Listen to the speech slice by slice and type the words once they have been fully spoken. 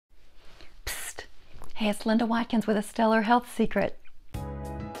Hey, it's Linda Watkins with a stellar health secret.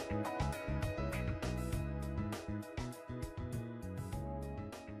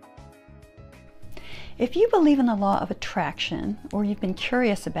 If you believe in the law of attraction, or you've been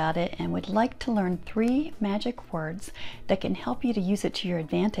curious about it and would like to learn 3 magic words that can help you to use it to your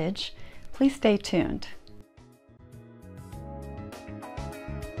advantage, please stay tuned.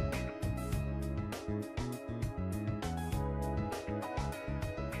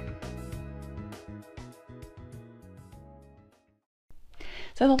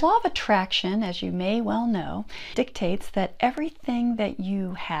 So the law of attraction, as you may well know, dictates that everything that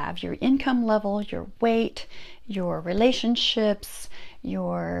you have, your income level, your weight, your relationships,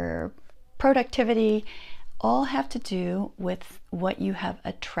 your productivity, all have to do with what you have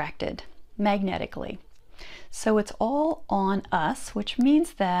attracted magnetically. So it's all on us, which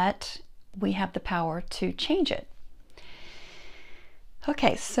means that we have the power to change it.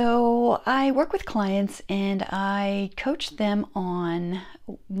 Okay, so I work with clients and I coach them on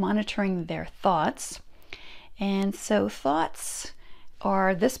monitoring their thoughts. And so thoughts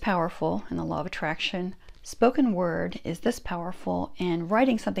are this powerful in the law of attraction, spoken word is this powerful, and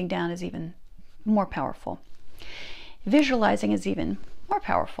writing something down is even more powerful. Visualizing is even more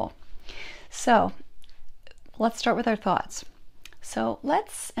powerful. So let's start with our thoughts. So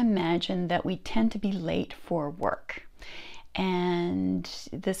let's imagine that we tend to be late for work. And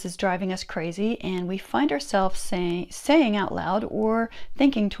this is driving us crazy, and we find ourselves saying out loud or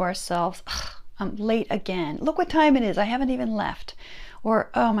thinking to ourselves, I'm late again. Look what time it is. I haven't even left. Or,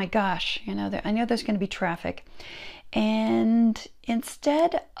 oh my gosh, I know there's going to be traffic. And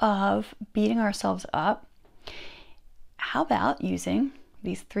instead of beating ourselves up, how about using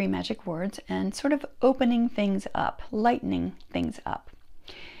these 3 magic words and sort of opening things up, lightening things up?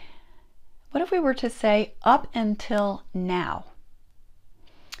 What if we were to say up until now?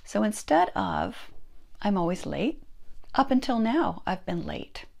 So instead of I'm always late, up until now I've been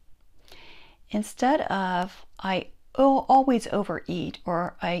late. Instead of I always overeat,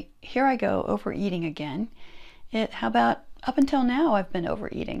 or here I go overeating again, how about up until now I've been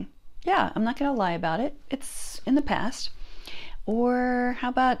overeating? Yeah, I'm not going to lie about it. It's in the past. Or how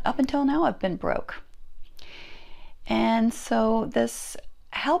about up until now I've been broke? And so this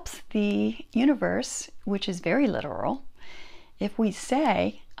helps the universe, which is very literal. If we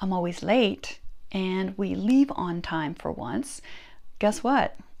say, I'm always late, and we leave on time for once, guess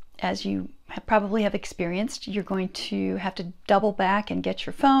what? As you probably have experienced, you're going to have to double back and get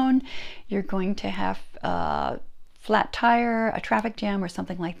your phone. You're going to have a flat tire, a traffic jam, or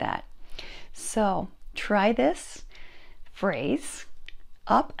something like that. So try this phrase,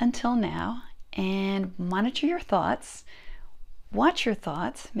 up until now, and monitor your thoughts. Watch your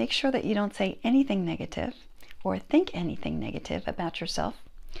thoughts. Make sure that you don't say anything negative or think anything negative about yourself.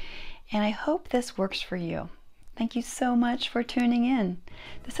 And I hope this works for you. Thank you so much for tuning in.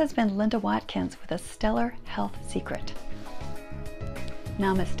 This has been Linda Watkins with a stellar health secret.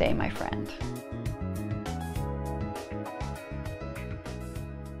 Namaste, my friend.